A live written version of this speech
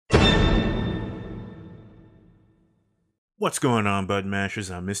What's going on, Bud Mashers?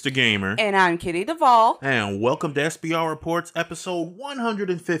 I'm Mr. Gamer. And I'm Kitty Duvall. And welcome to SBR Reports, episode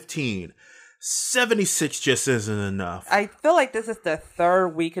 115. 76 just isn't enough. I feel like this is the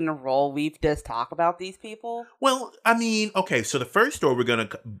third week in a row we've just talked about these people. Well, I mean, okay, so the first story we're going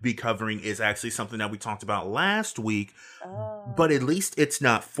to be covering is actually something that we talked about last week, but at least it's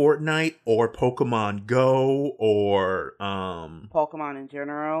not Fortnite or Pokemon Go or Pokemon in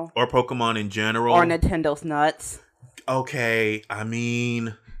general. Or Pokemon in general. Or Nintendo's nuts. Okay, I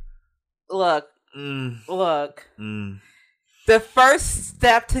mean... Look. The first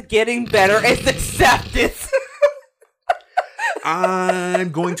step to getting better is acceptance.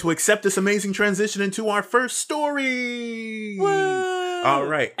 I'm going to accept this amazing transition into our first story. Woo. All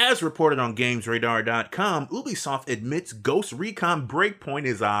right. As reported on GamesRadar.com, Ubisoft admits Ghost Recon Breakpoint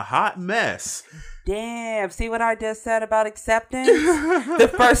is a hot mess. Damn, see what I just said about acceptance?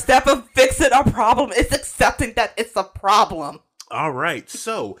 The first step of fixing a problem is accepting that it's a problem. All right,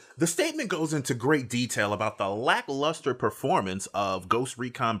 so the statement goes into great detail about the lackluster performance of Ghost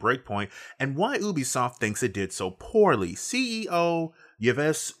Recon Breakpoint and why Ubisoft thinks it did so poorly. CEO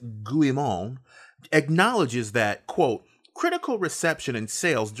Yves Guillemot acknowledges that, quote, critical reception and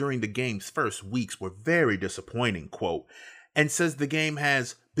sales during the game's first weeks were very disappointing, quote, and says the game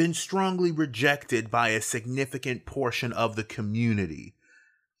has been strongly rejected by a significant portion of the community.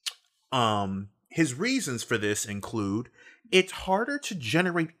 His reasons for this include it's harder to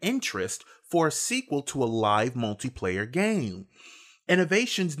generate interest for a sequel to a live multiplayer game.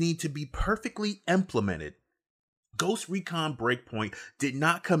 Innovations need to be perfectly implemented. Ghost Recon Breakpoint did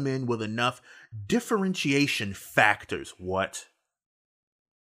not come in with enough differentiation factors. What?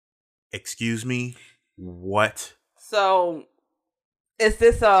 Excuse me? What? So, is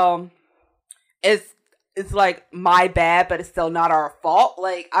this, it's like my bad, but it's still not our fault?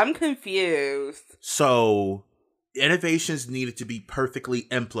 Like, I'm confused. So, innovations needed to be perfectly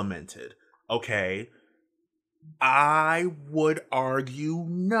implemented. Okay. I would argue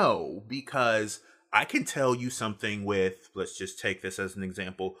no, because I can tell you something with, let's just take this as an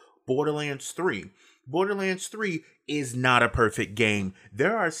example, Borderlands 3. Borderlands 3 is not a perfect game.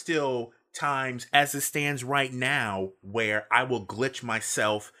 There are still times, as it stands right now, where I will glitch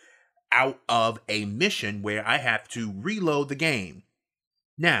myself out of a mission where I have to reload the game.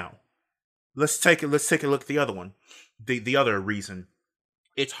 Now, let's take a look at the other one. The other reason.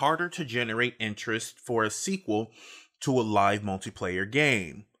 It's harder to generate interest for a sequel to a live multiplayer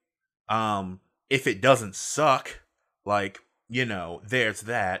game. If it doesn't suck, there's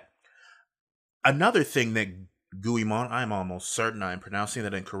that. Another thing that Guillemot, I'm almost certain I'm pronouncing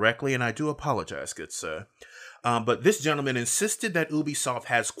that incorrectly, and I do apologize, good sir. But this gentleman insisted that Ubisoft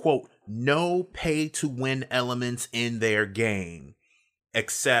has, quote, no pay-to-win elements in their game,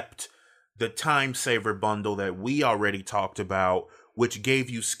 except the time saver bundle that we already talked about, which gave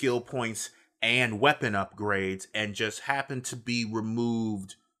you skill points and weapon upgrades and just happened to be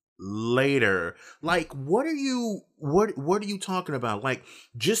removed later. Like, what are you talking about? Like,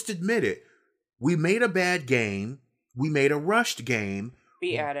 just admit it. We made a bad game. We made a rushed game.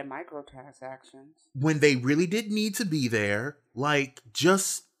 We added microtransactions when they really didn't need to be there. Like,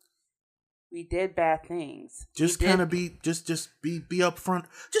 just we did bad things. Just kind of be upfront.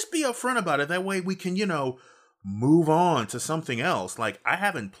 Just be upfront about it. That way we can, move on to something else. Like, I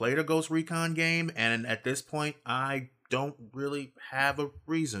haven't played a Ghost Recon game, and at this point, I don't really have a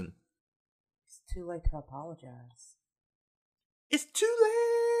reason. It's too late to apologize. It's too late.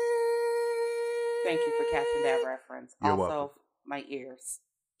 Thank you for catching that reference. You're also, welcome. My ears.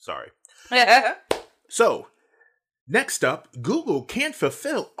 Sorry. So, next up, Google can't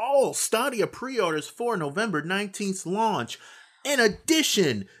fulfill all Stadia pre-orders for November 19th launch. In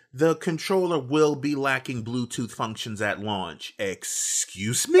addition, the controller will be lacking Bluetooth functions at launch.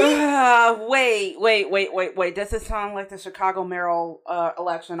 Excuse me? Wait. Does it sound like the Chicago mayoral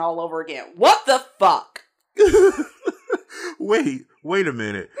election all over again? What the fuck? Wait a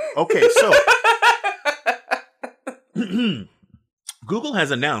minute. Okay, so Google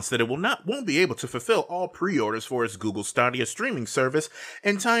has announced that it won't be able to fulfill all pre-orders for its Google Stadia streaming service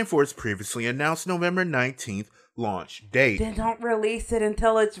in time for its previously announced November 19th launch date. Then don't release it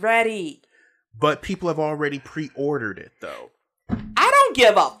until it's ready. But people have already pre-ordered it, though. I don't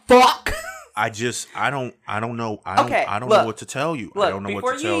give a fuck. I don't know. I don't know what to tell you. I don't know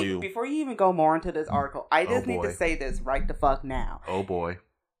what to tell you. Before you even go more into this article, I just need boy. to say this right the fuck now. Oh boy.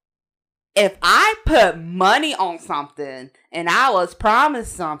 If I put money on something and I was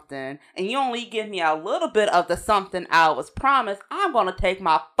promised something and you only give me a little bit of the something I was promised, I'm going to take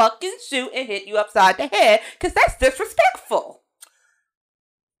my fucking shoe and hit you upside the head because that's disrespectful.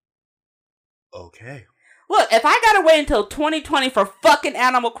 Okay. Look, if I gotta wait until 2020 for fucking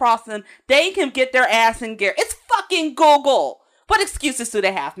Animal Crossing, they can get their ass in gear. It's fucking Google. What excuses do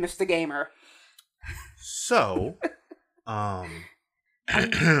they have, Mr. Gamer? So, I'm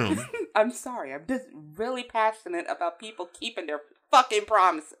sorry. I'm just really passionate about people keeping their fucking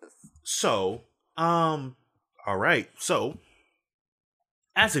promises. So, all right. So,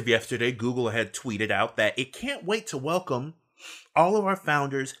 as of yesterday, Google had tweeted out that it can't wait to welcome all of our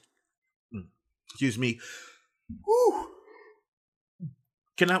founders. Excuse me. Whew.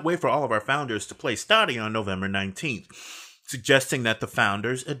 Cannot wait for all of our founders to play Stadia on November 19th, suggesting that the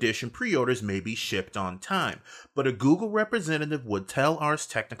Founders Edition pre-orders may be shipped on time. But a Google representative would tell Ars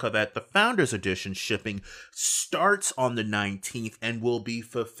Technica that the Founders Edition shipping starts on the 19th and will be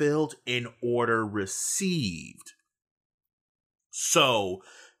fulfilled in order received. So,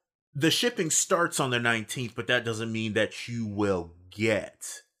 the shipping starts on the 19th, but that doesn't mean that you will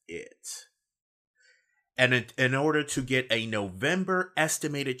get it. And in order to get a November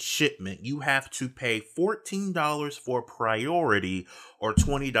estimated shipment, you have to pay $14 for priority or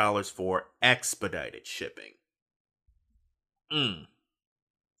 $20 for expedited shipping.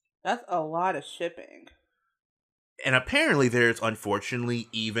 That's a lot of shipping. And apparently there's, unfortunately,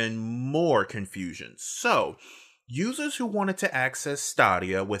 even more confusion. So, users who wanted to access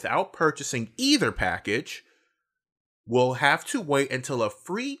Stadia without purchasing either package will have to wait until a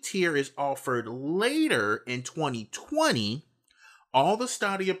free tier is offered later in 2020. All the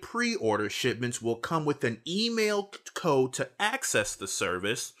Stadia pre-order shipments will come with an email code to access the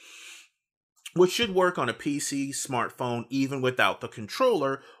service, which should work on a PC, smartphone, even without the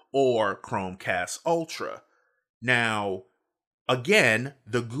controller or Chromecast Ultra. Now, again,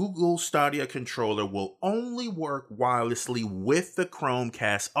 the Google Stadia controller will only work wirelessly with the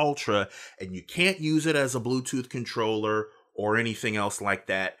Chromecast Ultra, and you can't use it as a Bluetooth controller or anything else like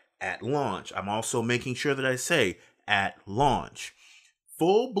that at launch. I'm also making sure that I say at launch.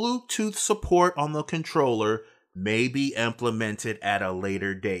 Full Bluetooth support on the controller may be implemented at a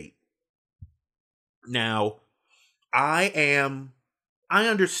later date. Now, I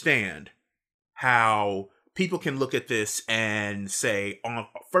understand how people can look at this and say,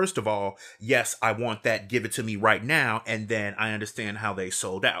 first of all, yes, I want that, give it to me right now, and then I understand how they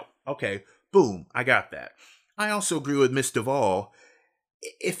sold out. Okay, boom, I got that. I also agree with Miss Duvall.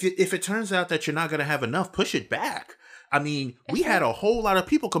 If it turns out that you're not going to have enough, push it back. I mean, we had a whole lot of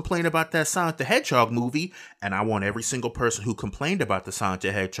people complain about that Sonic the Hedgehog movie, and I want every single person who complained about the Sonic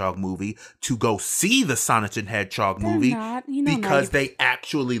the Hedgehog movie to go see the Sonic the Hedgehog movie because they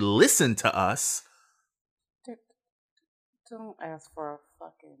actually listened to us. Don't ask for a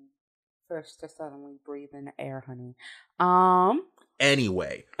fucking fish to suddenly breathe in the air, honey.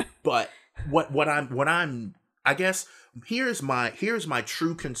 Anyway, but what I'm I guess here's my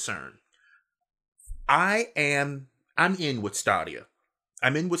true concern. I'm in with Stadia.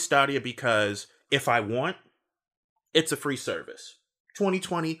 I'm in with Stadia because if I want, it's a free service.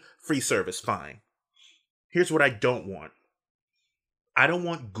 2020 free service, fine. Here's what I don't want. I don't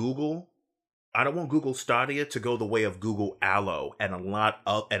want Google Stadia to go the way of Google Allo and a lot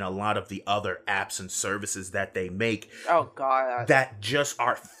of the other apps and services that they make. Oh God, that just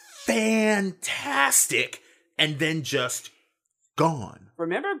are fantastic and then just gone.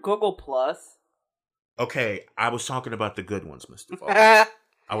 Remember Google Plus? Okay, I was talking about the good ones, Mr. Fall. I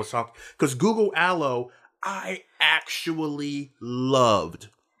was talking because Google Allo, I actually loved.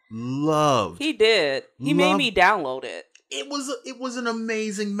 He did. He made me download it. It was an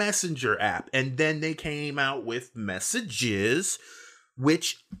amazing messenger app. And then they came out with Messages,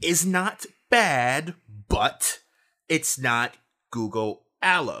 which is not bad, but it's not Google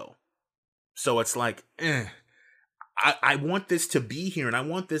Allo. So it's like, I want this to be here and I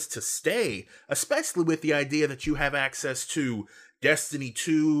want this to stay, especially with the idea that you have access to Destiny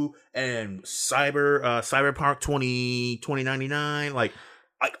 2 and Cyberpunk 2099, like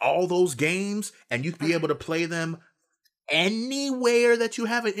all those games, and you'd be able to play them anywhere that you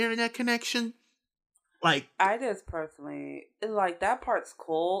have an internet connection. Like, I just personally like that part's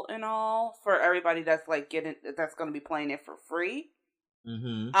cool and all for everybody that's like that's going to be playing it for free.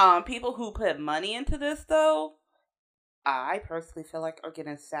 Mm-hmm. People who put money into this though, I personally feel like are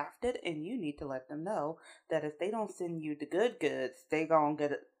getting shafted, and you need to let them know that if they don't send you the good goods, they're gonna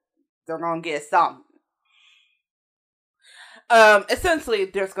get something. Essentially,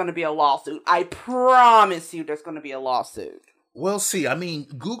 there's going to be a lawsuit. I promise you there's going to be a lawsuit. Well, see, I mean,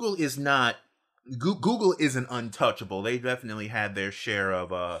 Google isn't untouchable. They definitely had their share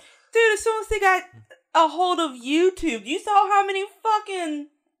of, Dude, as soon as they got a hold of YouTube, you saw how many fucking...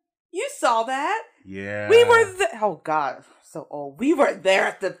 You saw that? Yeah. We were there... Oh, God, so old. We were there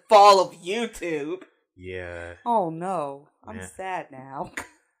at the fall of YouTube. Yeah. Oh no, I'm Yeah. sad now.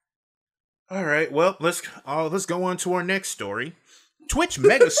 All right. Well, let's go on to our next story. Twitch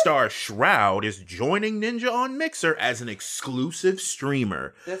megastar Shroud is joining Ninja on Mixer as an exclusive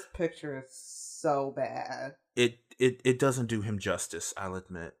streamer. This picture is so bad. It doesn't do him justice, I'll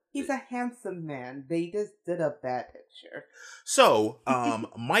admit. He's a handsome man. They just did a bad picture. So,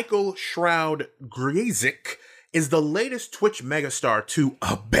 Michael Shroud Griezik is the latest Twitch megastar to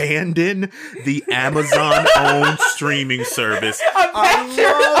abandon the Amazon-owned streaming service. I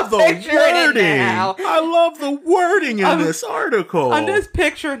love the wording. I love the wording in this article. I'm just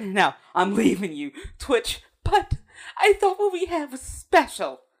picturing it now. I'm leaving you, Twitch, but I thought what we had was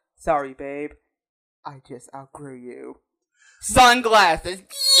special. Sorry, babe. I just outgrew you. Sunglasses,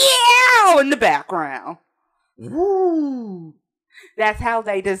 yeah, in the background. Woo! That's how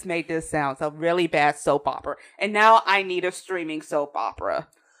they just made this sound. A really bad soap opera. And now I need a streaming soap opera.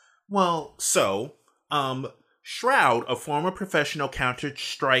 Well, so, Shroud, a former professional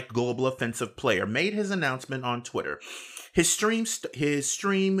Counter-Strike Global Offensive player, made his announcement on Twitter. His stream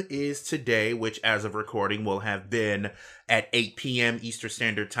is today, which as of recording will have been at 8 p.m. Eastern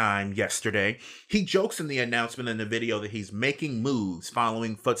Standard Time yesterday. He jokes in the announcement in the video that he's making moves,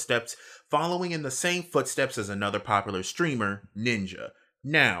 following in the same footsteps as another popular streamer, Ninja.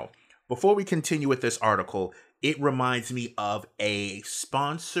 Now, before we continue with this article, it reminds me of a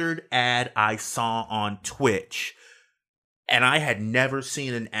sponsored ad I saw on Twitch. And I had never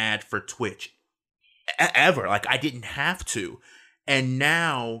seen an ad for Twitch ever. Like, I didn't have to. And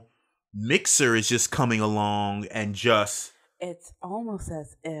now Mixer is just coming along and just... It's almost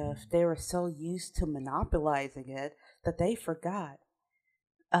as if they were so used to monopolizing it that they forgot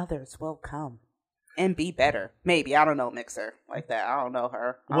others will come and be better. Maybe. I don't know Mixer like that. I don't know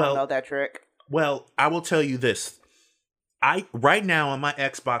her. I don't know that trick. Well, I will tell you this. Right now on my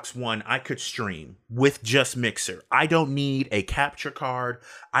Xbox One, I could stream with just Mixer. I don't need a capture card.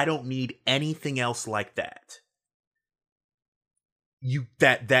 I don't need anything else like that.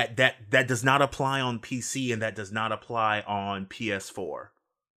 That does not apply on PC and that does not apply on PS4.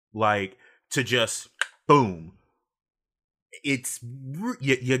 Like, to just boom.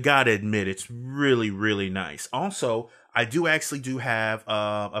 You gotta admit, it's really, really nice. Also, I do have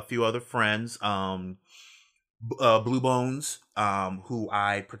a few other friends, Blue Bones, who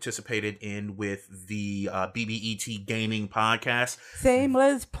I participated in with the BBET Gaming podcast.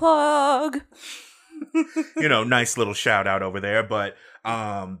 Shameless plug. Nice little shout out over there. But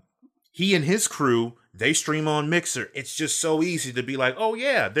he and his crew, they stream on Mixer. It's just so easy to be like, oh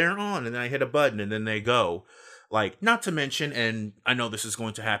yeah, they're on, and then I hit a button and then they go. Like, not to mention, and I know this is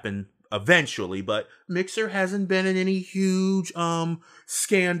going to happen eventually, but Mixer hasn't been in any huge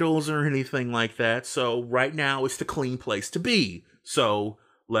scandals or anything like that. So right now it's the clean place to be. So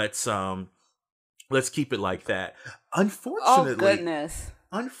let's keep it like that. Unfortunately, oh goodness.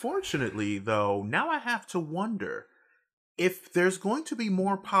 Unfortunately, though, now I have to wonder if there's going to be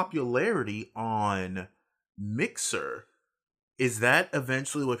more popularity on Mixer. Is that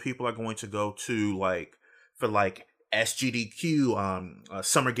eventually what people are going to go to, like, for like SGDQ,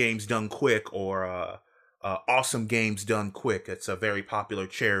 Summer Games Done Quick, or Awesome Games Done Quick? It's a very popular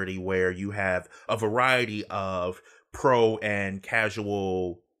charity where you have a variety of pro and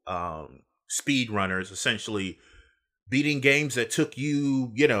casual speedrunners essentially beating games that took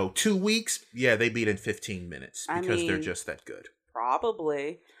you, 2 weeks. Yeah, they beat in 15 minutes because they're just that good.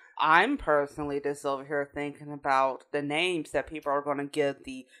 Probably. I'm personally just over here thinking about the names that people are going to give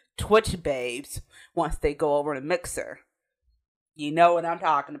the Twitch babes once they go over to Mixer. You know what I'm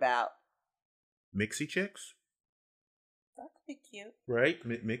talking about. Mixie chicks? That could be cute. Right?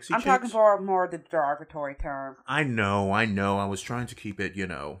 Mixie chicks? I'm talking for more the derogatory term. I know. I was trying to keep it,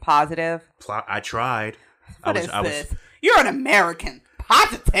 Positive? I tried. What is this? You're an American.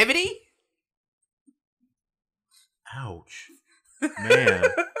 Positivity? Ouch. Man.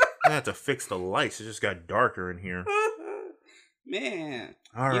 I have to fix the lights. It just got darker in here. Man.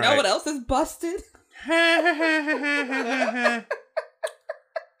 All right. You know what else is busted?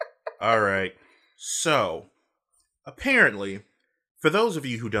 All right. So, apparently, for those of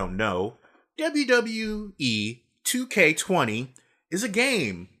you who don't know, WWE 2K20 is a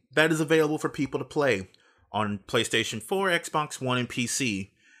game that is available for people to play on PlayStation 4, Xbox One, and PC.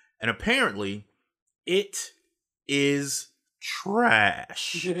 And apparently, it is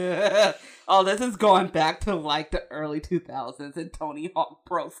trash. Oh, this is going back to like the early 2000s and Tony Hawk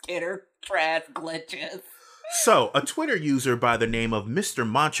Pro Skater trash glitches. So, a Twitter user by the name of Mr.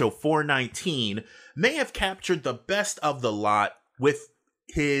 Macho419 may have captured the best of the lot with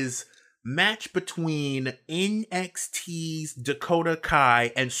his match between NXT's Dakota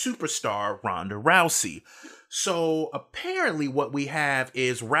Kai and superstar Ronda Rousey. So apparently what we have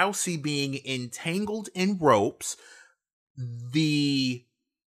is Rousey being entangled in ropes. The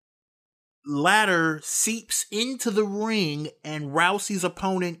ladder seeps into the ring, and Rousey's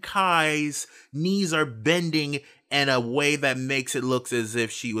opponent Kai's knees are bending in a way that makes it look as if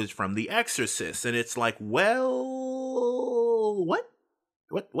she was from The Exorcist. And it's like, well,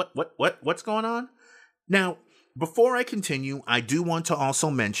 what's going on? Now, before I continue, I do want to also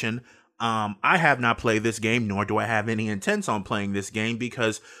mention, I have not played this game, nor do I have any intents on playing this game,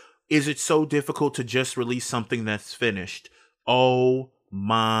 because is it so difficult to just release something that's finished? Oh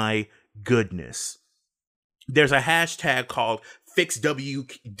my goodness. There's a hashtag called fix WWE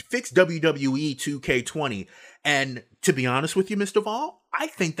 2K20. And to be honest with you, Mr. Vol, I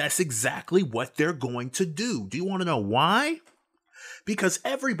think that's exactly what they're going to do. Do you want to know why? Because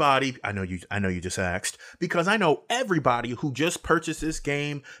everybody, I know you just asked, because I know everybody who just purchased this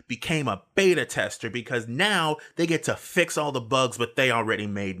game became a beta tester, because now they get to fix all the bugs, but they already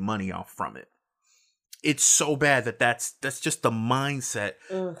made money off from it. It's so bad that's just the mindset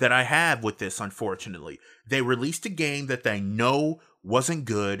that I have with this, unfortunately. They released a game that they know wasn't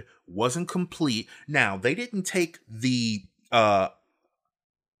good, wasn't complete. Now, they didn't take the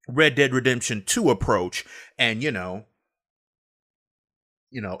Red Dead Redemption 2 approach and,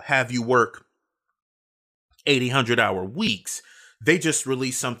 have you work 100-hour weeks. They just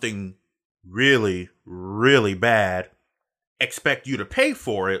released something really, really bad, expect you to pay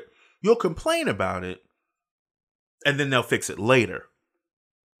for it, you'll complain about it, and then they'll fix it later.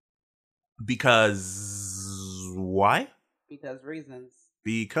 Because why? Because reasons.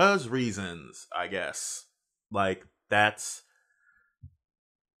 Because reasons, I guess. Like, that's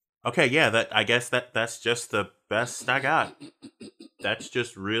okay, yeah, I guess that's just the best I got. That's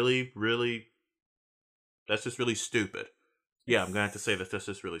just really, really, that's just really stupid. Yeah, I'm gonna have to say that that's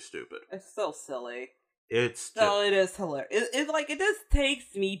just really stupid. It's so silly. It is hilarious. It just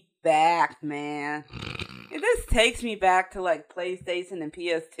takes me back, man. It just takes me back to like PlayStation and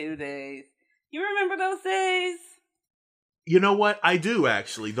PS2 days. You remember those days? You know what? I do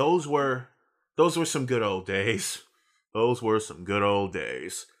actually. Those were some good old days. Those were some good old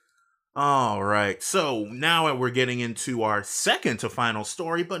days. All right. So now we're getting into our second to final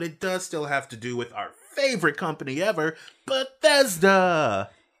story, but it does still have to do with our favorite company ever, Bethesda.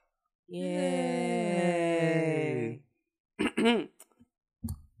 Yay.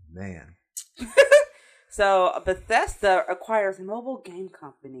 Man. So Bethesda acquires a mobile game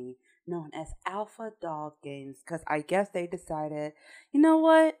company known as Alpha Dog Games because I guess they decided, you know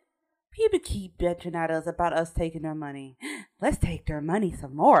what? People keep bitching at us about us taking their money. Let's take their money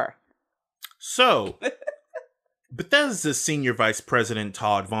some more. So, Bethesda's senior vice president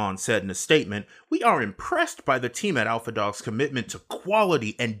Todd Vaughn said in a statement, "We are impressed by the team at Alpha Dog's commitment to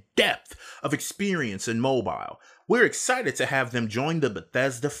quality and depth of experience in mobile. We're excited to have them join the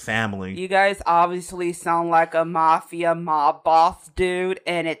Bethesda family." You guys obviously sound like a mafia mob boss dude,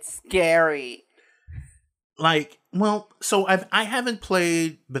 and it's scary. Like, well, so I haven't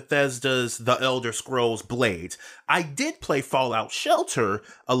played Bethesda's The Elder Scrolls Blades. I did play Fallout Shelter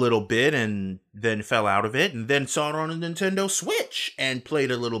a little bit and then fell out of it, and then saw it on a Nintendo Switch and played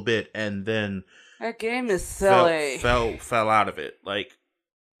a little bit and then that game is silly. Fell out of it. Like,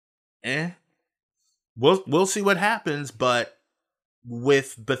 We'll see what happens, but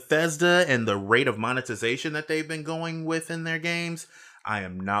with Bethesda and the rate of monetization that they've been going with in their games, I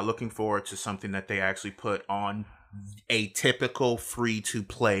am not looking forward to something that they actually put on a typical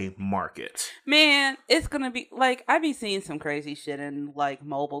free-to-play market. Man, it's gonna be, like, I be seeing some crazy shit in, like,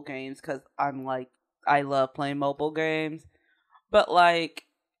 mobile games, because I'm, like, I love playing mobile games. But, like,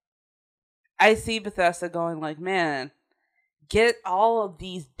 I see Bethesda going, like, man, get all of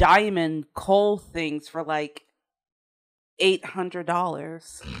these diamond coal things for, like,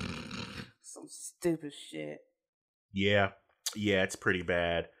 $800. Some stupid shit. Yeah, it's pretty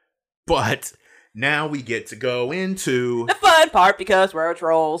bad. But now we get to go into the fun part, because we're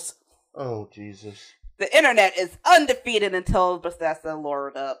trolls. Oh, Jesus. The internet is undefeated until Bethesda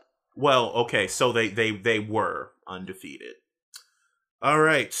lured up. Well, okay, so they were undefeated. All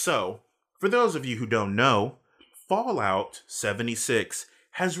right, so for those of you who don't know, Fallout 76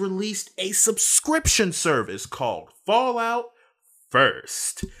 has released a subscription service called Fallout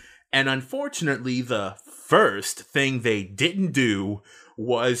First. And unfortunately, the first thing they didn't do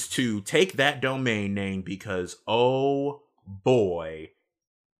was to take that domain name, because oh boy,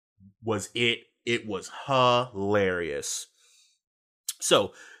 was it was hilarious.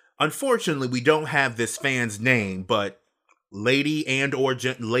 So, unfortunately, we don't have this fan's name, but lady or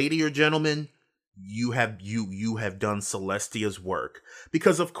gentleman, you have done Celestia's work,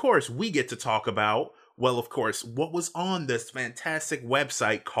 because of course we get to talk about, well, of course, what was on this fantastic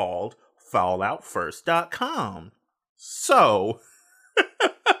website called falloutfirst.com. So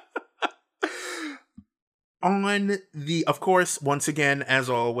on the, of course, once again, as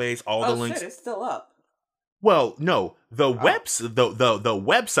always, all the links. Shit, it's still up. Well, no, the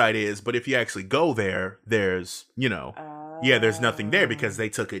website is, but if you actually go there, there's, there's nothing there because they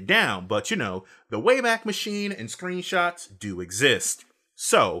took it down. But, the Wayback Machine and screenshots do exist.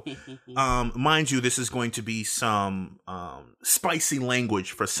 So, mind you, this is going to be some spicy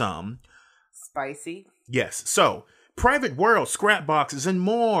language for some. Spicy? Yes. So, private world, scrap boxes, and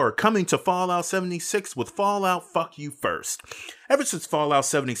more coming to Fallout 76 with Fallout Fuck You First. Ever since Fallout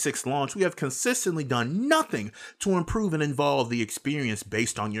 76 launched, we have consistently done nothing to improve and evolve the experience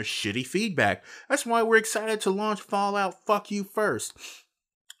based on your shitty feedback. That's why we're excited to launch Fallout Fuck You First,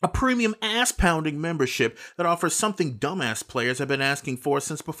 a premium ass-pounding membership that offers something dumbass players have been asking for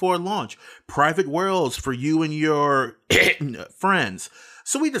since before launch: private worlds for you and your friends.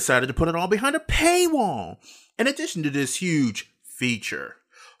 So we decided to put it all behind a paywall. In addition to this huge feature,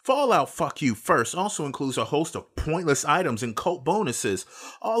 Fallout Fuck You First also includes a host of pointless items and cult bonuses,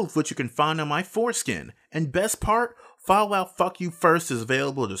 all of which you can find on my foreskin. And best part, Fallout Fuck You First is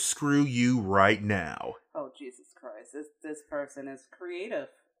available to screw you right now. Oh, Jesus Christ. This person is creative.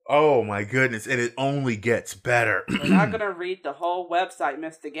 Oh my goodness, and it only gets better. We're not gonna read the whole website,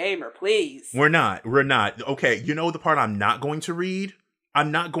 Mr. Gamer, please. We're not. Okay, you know the part I'm not going to read?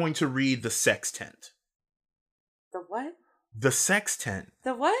 I'm not going to read the sextant. The what? The sextant.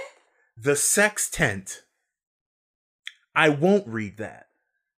 The what? The sextant. I won't read that.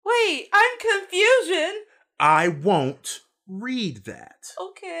 Wait, I'm confusion. I won't read that.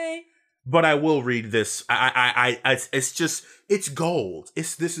 Okay. But I will read this. It's gold.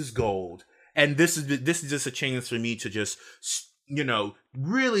 This is gold. And this is just a chance for me to just,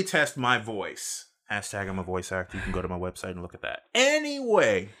 really test my voice. Hashtag I'm a voice actor. You can go to my website and look at that.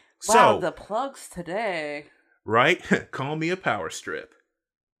 Anyway. Wow, so, the plugs today. Right? Call me a power strip.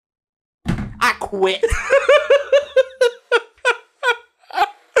 I quit.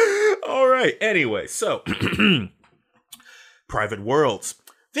 All right. Anyway, so private worlds.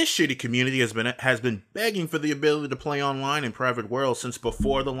 This shitty community has been begging for the ability to play online in private worlds since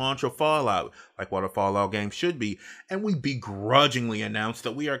before the launch of Fallout, like what a Fallout game should be, and we begrudgingly announced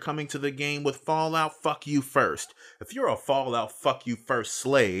that we are coming to the game with Fallout Fuck You First. If you're a Fallout Fuck You First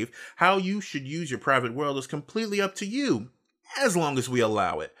slave, how you should use your private world is completely up to you, as long as we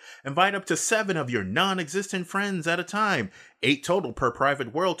allow it. Invite up to 7 of your non-existent friends at a time, 8 total per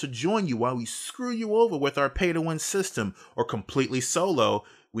private world, to join you while we screw you over with our pay-to-win system, or completely solo.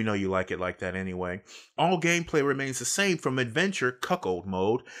 We know you like it like that anyway. All gameplay remains the same from Adventure Cuckold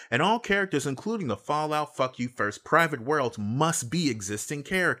mode, and all characters, including the Fallout Fuck You First private worlds, must be existing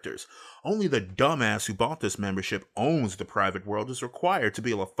characters. Only the dumbass who bought this membership owns the private world is required to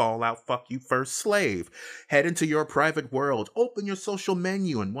be a Fallout Fuck You First slave. Head into your private world, open your social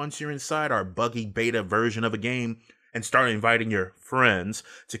menu, and once you're inside our buggy beta version of a game, and start inviting your friends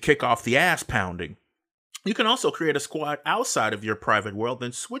to kick off the ass pounding. You can also create a squad outside of your private world,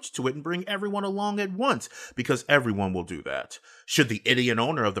 then switch to it and bring everyone along at once, because everyone will do that. Should the idiot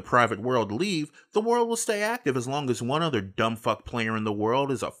owner of the private world leave, the world will stay active as long as one other dumb fuck player in the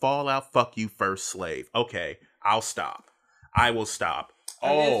world is a Fallout Fuck You First slave. Okay, I'll stop. I will stop.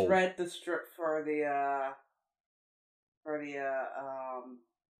 I just read the strip for the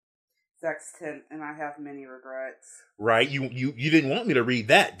sextant, and I have many regrets. Right? You didn't want me to read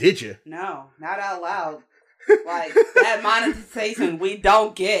that, did you? No, not out loud. Like, that monetization we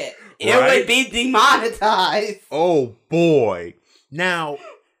don't get. It Right? would be demonetized. Oh boy. Now,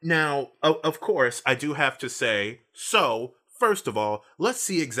 of course, I do have to say, so, first of all, let's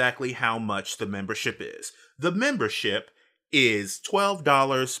see exactly how much the membership is. The membership is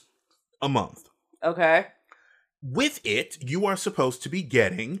 $12 a month. Okay. With it, you are supposed to be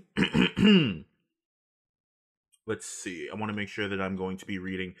getting... Let's see. I want to make sure that I'm going to be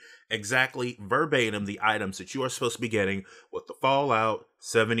reading exactly verbatim the items that you are supposed to be getting with the Fallout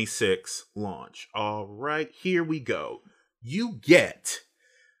 76 launch. All right, here we go. You get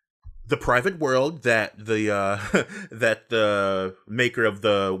the private world that the maker of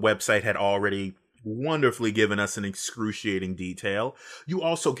the website had already wonderfully given us in excruciating detail. You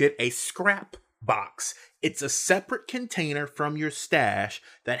also get a scrap box. It's a separate container from your stash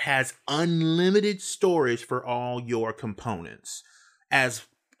that has unlimited storage for all your components. As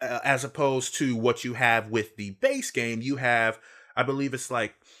opposed to what you have with the base game, you have, I believe it's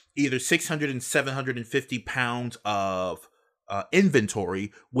like either 600 and 750 pounds of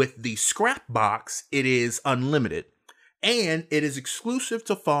inventory. With the scrap box, it is unlimited. And it is exclusive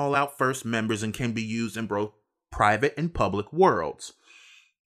to Fallout First members and can be used in both private and public worlds.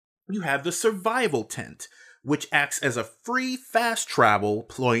 You have the survival tent, which acts as a free fast travel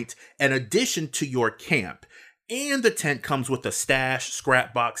point in addition to your camp. And the tent comes with a stash,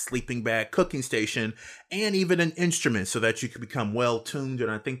 scrap box, sleeping bag, cooking station, and even an instrument so that you can become well-tuned.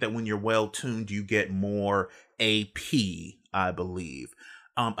 And I think that when you're well-tuned, you get more AP, I believe.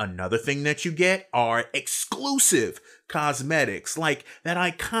 Another thing that you get are exclusive cosmetics, like that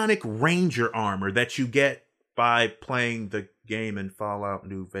iconic Ranger armor that you get by playing the game in Fallout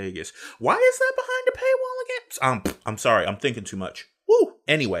New Vegas. Why is that behind the paywall again? I'm sorry, I'm thinking too much. Woo!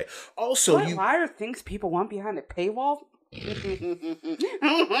 Anyway, also why are things people want behind the paywall?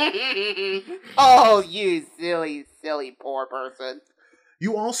 Oh, you silly poor person.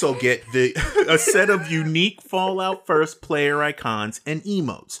 You also get a set of unique Fallout First player icons and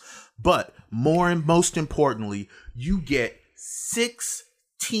emotes. But more and most importantly, you get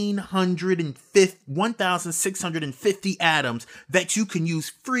 1,650 atoms that you can use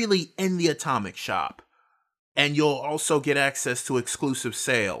freely in the Atomic Shop. And you'll also get access to exclusive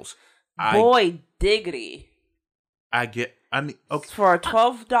sales. Boy, diggity. Okay. For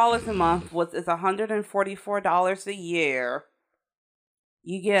 $12 a month, it's $144 a year.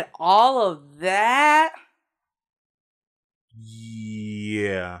 You get all of that?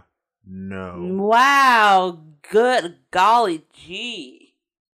 Yeah. No. Wow. Good golly gee.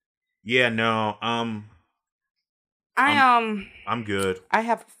 Yeah, no. I'm good. I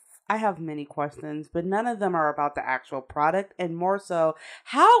have many questions, but none of them are about the actual product, and more so,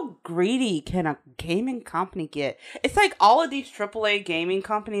 how greedy can a gaming company get? It's like all of these AAA gaming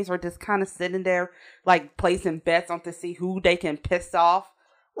companies are just kind of sitting there, like, placing bets on to see who they can piss off.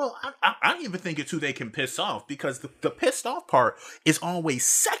 Well, I don't even think it's who they can piss off, because the pissed off part is always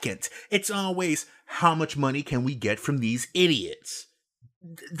second. It's always, how much money can we get from these idiots?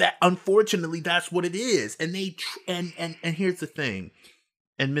 That, unfortunately, that's what it is. And and here's the thing.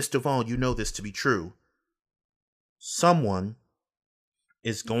 And Miss Duvall, you know this to be true. Someone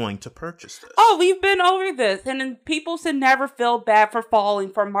is going to purchase this. Oh, we've been over this. And then people should never feel bad for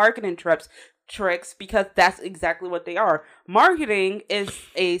falling for marketing tricks, because that's exactly what they are. Marketing is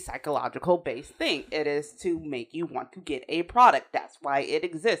a psychological based thing. It is to make you want to get a product. That's why it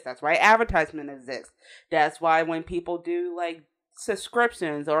exists. That's why advertisement exists. That's why when people do like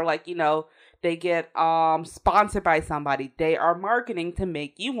subscriptions or like, you know, they get sponsored by somebody, they are marketing to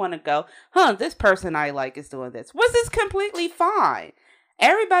make you want to go, this person I like is doing this. Was this completely fine?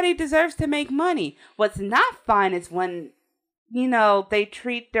 Everybody deserves to make money. What's not fine is when, you know, they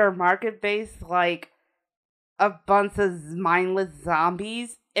treat their market base like a bunch of mindless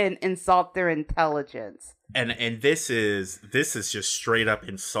zombies and insult their intelligence. And this is just straight up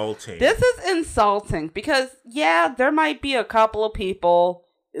insulting. This is insulting because, yeah, there might be a couple of people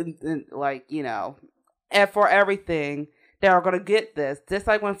like, you know, and for everything, they are going to get this. Just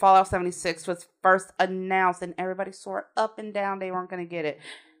like when Fallout 76 was first announced and everybody swore up and down they weren't going to get it.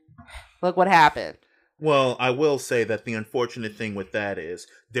 Look what happened. Well, I will say that the unfortunate thing with that is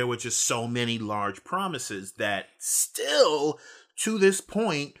there were just so many large promises that still, to this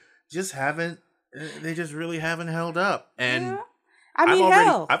point, they just really haven't held up. And yeah. I mean,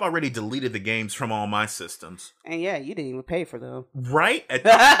 I've already deleted the games from all my systems. And yeah, you didn't even pay for them. Right?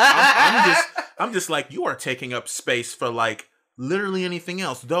 I'm just like, you are taking up space for like literally anything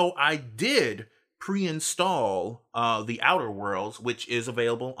else. Though I did pre-install The Outer Worlds, which is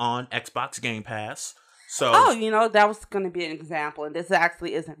available on Xbox Game Pass. So, you know, that was going to be an example. And this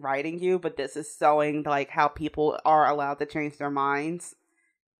actually isn't writing you, but this is showing like how people are allowed to change their minds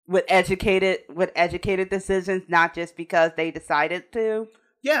with educated decisions, not just because they decided to.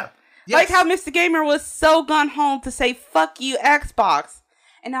 Yeah. Yes. Like how Mr. Gamer was so gun home to say, fuck you, Xbox.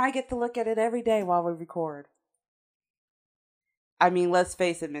 And now I get to look at it every day while we record. I mean, let's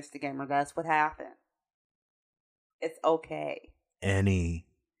face it, Mr. Gamer, that's what happened. It's okay. Anyway.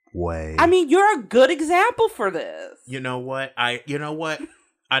 I mean, you're a good example for this. You know what? I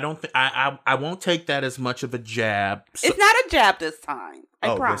don't think I won't take that as much of a jab. So, it's not a jab this time.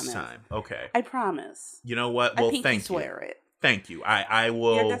 I promise. This time. Okay. I promise. You know what? Well, thank you. Swear it. Thank you. I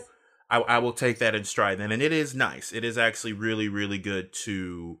will I will take that in stride then. And it is nice. It is actually really, really good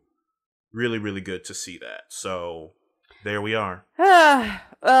to see that. So there we are.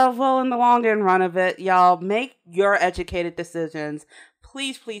 Well, in the long and run of it, y'all, make your educated decisions.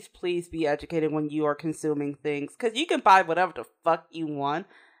 Please, please, please be educated when you are consuming things. Because you can buy whatever the fuck you want.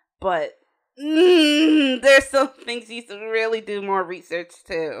 But there's some things you should really do more research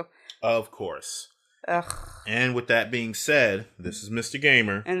too. Of course. Ugh. And with that being said, this is Mr.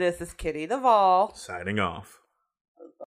 Gamer. And this is Kitty the Vol. Signing off.